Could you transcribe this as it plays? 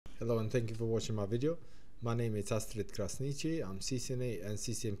Hello and thank you for watching my video. My name is Astrid Krasniqi. I'm CCNA and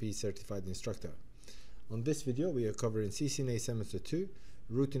CCNP certified instructor. On this video we are covering CCNA Semester 2,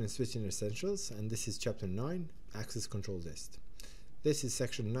 Routing and Switching Essentials, and this is Chapter 9, Access Control List. This is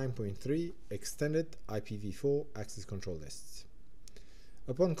Section 9.3, Extended IPv4 Access Control Lists.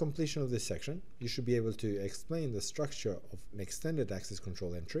 Upon completion of this section, you should be able to explain the structure of an Extended Access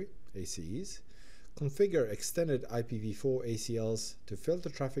Control Entry, ACEs, configure extended IPv4 ACLs to filter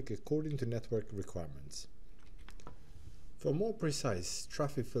traffic according to network requirements. For more precise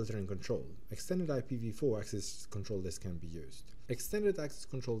traffic filtering control, extended IPv4 access control list can be used. Extended access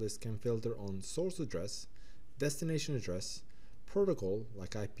control list can filter on source address, destination address, protocol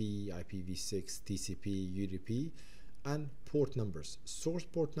like IP, IPv6, TCP, UDP, and port numbers, source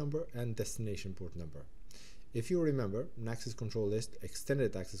port number and destination port number. If you remember, an access control list,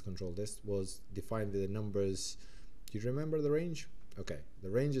 extended access control list, was defined with the numbers. Do you remember the range? Okay, the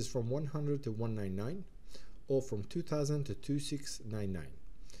range is from 100 to 199 or from 2000 to 2699,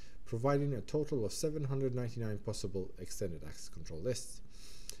 providing a total of 799 possible extended access control lists.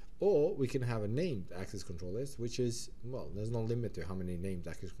 Or we can have a named access control list, which is, well, there's no limit to how many named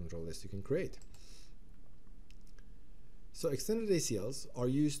access control lists you can create. So extended ACLs are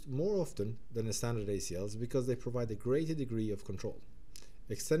used more often than the standard ACLs because they provide a greater degree of control.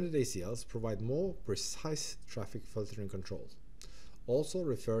 Extended ACLs provide more precise traffic filtering control, also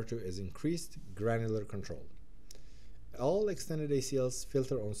referred to as increased granular control. All extended ACLs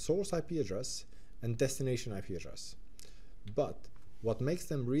filter on source IP address and destination IP address. But what makes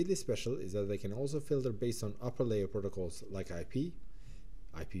them really special is that they can also filter based on upper layer protocols like IP,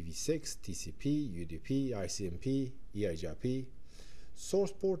 IPv6, TCP, UDP, ICMP, EIGRP,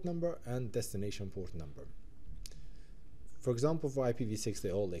 source port number, and destination port number. For example, for IPv6,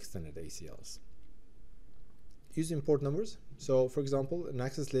 they're all extended ACLs. Using port numbers, so for example, an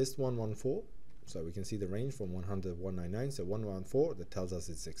access list 114, so we can see the range from 100 to 199, so 114, that tells us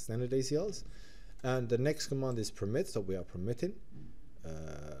it's extended ACLs. And the next command is permit, so we are permitting,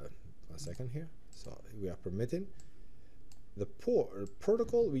 one second here, so we are permitting. The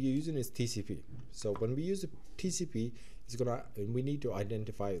protocol we're using is TCP. So when we use the TCP, we need to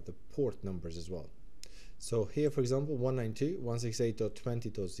identify the port numbers as well. So here, for example,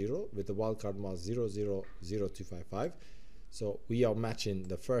 192.168.20.0 with the wildcard mask 000255. So we are matching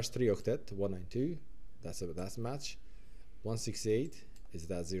the first 3 octet, 192, that's a match. 168 is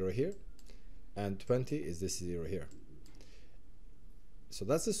that 0 here, and 20 is this 0 here. So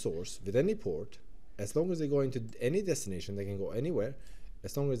that's the source with any port. As long as they go into any destination, they can go anywhere,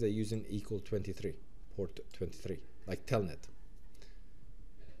 as long as they're using equal 23, port 23, like telnet.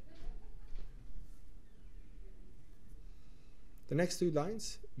 The next 2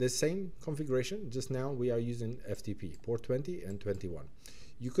 lines, the same configuration, just now we are using FTP, port 20 and 21.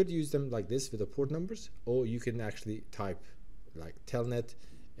 You could use them like this with the port numbers, or you can actually type like telnet,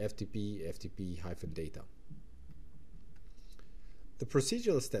 FTP, FTP-data. The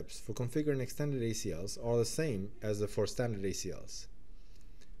procedural steps for configuring extended ACLs are the same as for standard ACLs.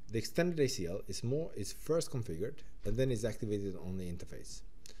 The extended ACL is first configured and then is activated on the interface.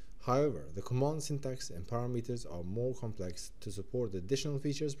 However, the command syntax and parameters are more complex to support the additional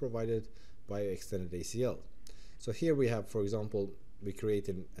features provided by extended ACL. So here we have, for example, we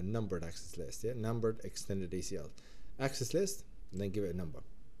created a numbered access list, numbered extended ACL. Access list, and then give it a number.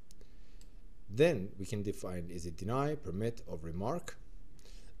 Then we can define, is it deny, permit, or remark.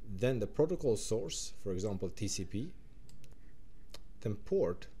 Then the protocol source, for example, TCP. Then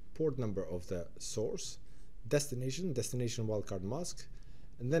port number of the source, destination wildcard mask,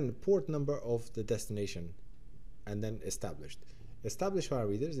 and then the port number of the destination, and then established. Established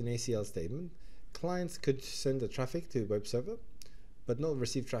parameters in ACL statement. Clients could send the traffic to web server, but not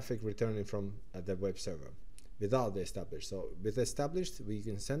receive traffic returning from the web server without the established. So with established, we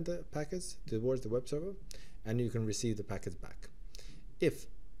can send the packets towards the web server and you can receive the packets back.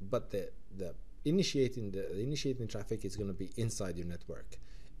 But the initiating traffic is going to be inside your network.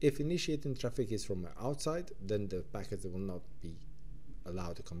 If initiating traffic is from outside, then the packets will not be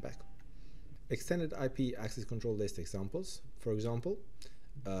allowed to come back. Extended IP access control list examples. For example,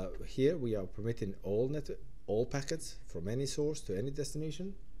 here we are permitting all packets from any source to any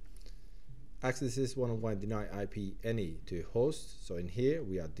destination. Access is one-on-one deny IP any to host. So in here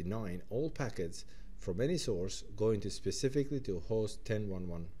we are denying all packets from any source going to specifically to host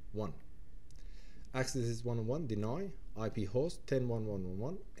 10.1.1.1. Access is one-on-one deny IP host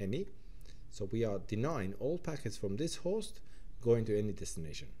 10.1.1.1 any. So we are denying all packets from this host going to any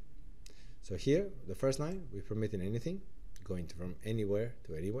destination. So here, the first line, we're permitting anything going from anywhere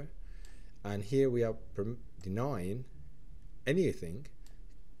to anywhere. And here we are denying anything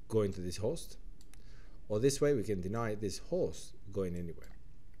going to this host, or this way we can deny this host going anywhere.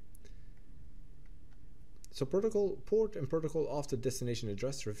 So protocol port and protocol after destination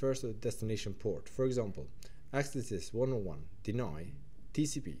address refers to the destination port. For example, access list 101 deny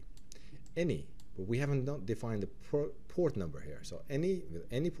TCP any, but we haven't not defined the port number here. So with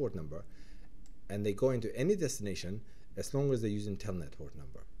any port number, and they go into any destination as long as they're using telnet port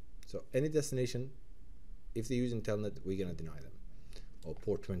number. So any destination, if they're using telnet, we're gonna deny them, or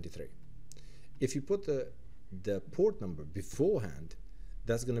port 23. If you put the port number beforehand,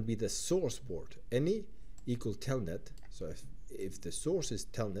 that's gonna be the source port. Any equal telnet. So if the source is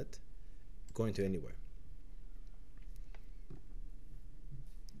telnet, going to anywhere.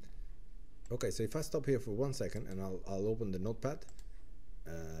 Okay, so if I stop here for 1 second and I'll open the notepad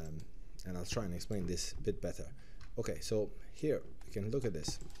and I'll try and explain this a bit better. Okay, so here we can look at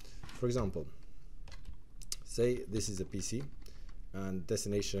this. For example, say this is a PC and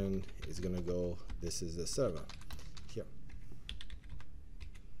destination is gonna go, this is the server here.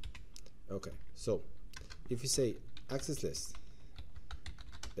 Okay, so if you say access list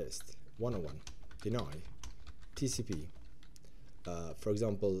 101 deny TCP, for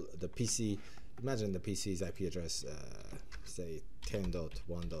example, the PC, imagine the PC's IP address, say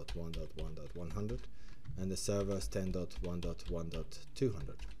 10.1.1.1.100, and the server's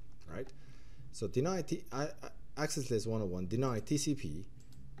 10.1.1.200, right? So deny access list 101 deny TCP,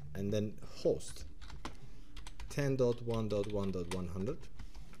 and then host 10.1.1.100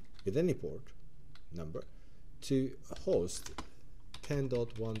 with any port number to host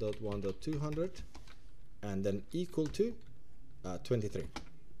 10.1.1.200, and then equal to 23.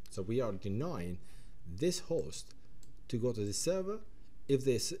 So we are denying this host to go to the server if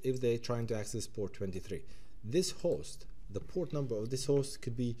they're trying to access port 23. This host, the port number of this host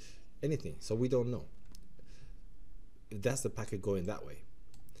could be anything, so we don't know if that's the packet going that way.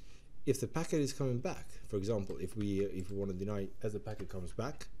 If the packet is coming back, for example, if we want to deny as the packet comes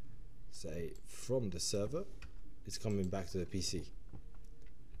back, say from the server, it's coming back to the PC.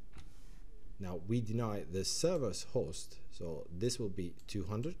 Now we deny the server's host, so this will be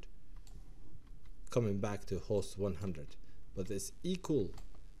 200 coming back to host 100, but this equal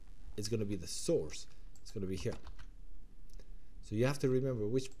is going to be the source. It's going to be here. So you have to remember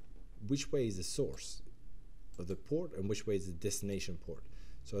which way is the source of the port and which way is the destination port.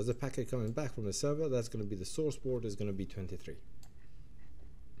 So as the packet coming back from the server, that's going to be the source port is going to be 23.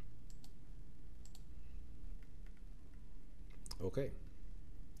 Okay.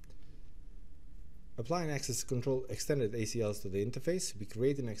 Applying access control extended ACLs to the interface, we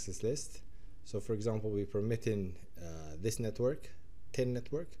create an access list. So for example, we permitting this network, 10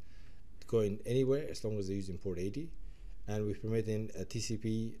 network, going anywhere as long as they're using port 80. And we're permitting a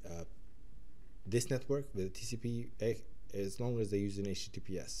TCP, this network with a TCP as long as they're using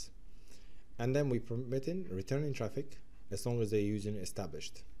HTTPS. And then we permitting returning traffic as long as they're using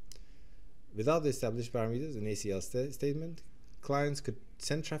established. Without the established parameters in ACL statement, clients could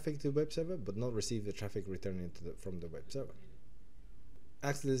send traffic to the web server but not receive the traffic returning from the web server.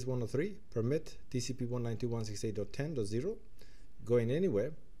 Access list 103 permit TCP 192.168.10.0 going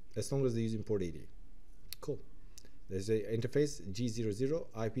anywhere as long as they're using port 80. Cool. There's a interface G00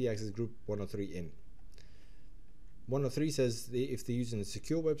 IP access group 103 in. 103 says if they're using a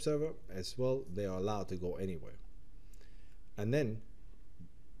secure web server as well, they are allowed to go anywhere. And then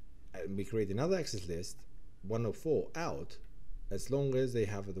we create another access list 104 out as long as they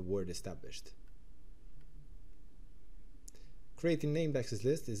have the word established. Creating named access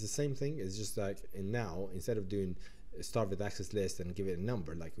list is the same thing. It's just like in now, instead of doing start with access list and give it a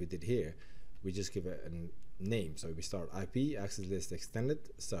number like we did here, we just give it a name. So we start IP access list extended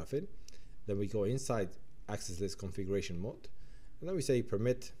surfing, then we go inside access list configuration mode, and then we say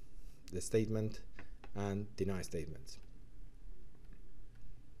permit the statement and deny statements.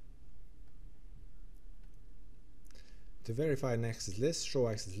 To verify an access list, show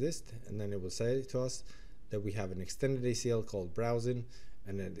access list, and then it will say to us that we have an extended ACL called browsing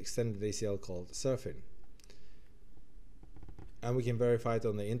and an extended ACL called surfing. And we can verify it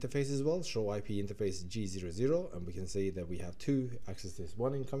on the interface as well, show IP interface G00, and we can see that we have two access lists,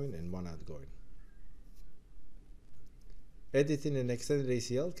 one incoming and one outgoing. Editing an extended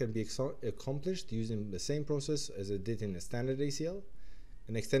ACL can be accomplished using the same process as editing a standard ACL.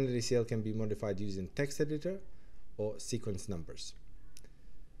 An extended ACL can be modified using text editor or sequence numbers.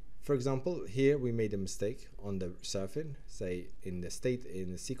 For example, here we made a mistake on the surfing. Say in the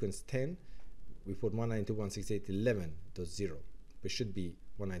sequence 10, we put 192.168.11.0, but should be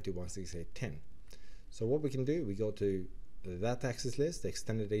 192.168.10. So what we can do, we go to that access list, the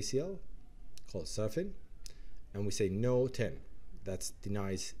extended ACL called surfing, and we say no 10. that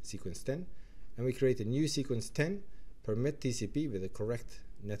denies sequence 10, and we create a new sequence 10 permit TCP with the correct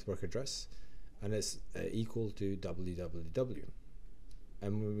network address, and it's equal to www.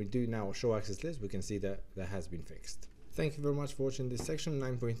 And when we do now show access list, we can see that that has been fixed. Thank you very much for watching this section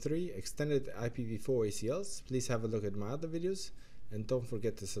 9.3 extended IPv4 ACLs. Please have a look at my other videos and don't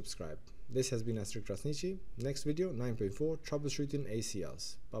forget to subscribe. This has been Astrid Krasniqi. Next video 9.4 troubleshooting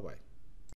ACLs. Bye bye.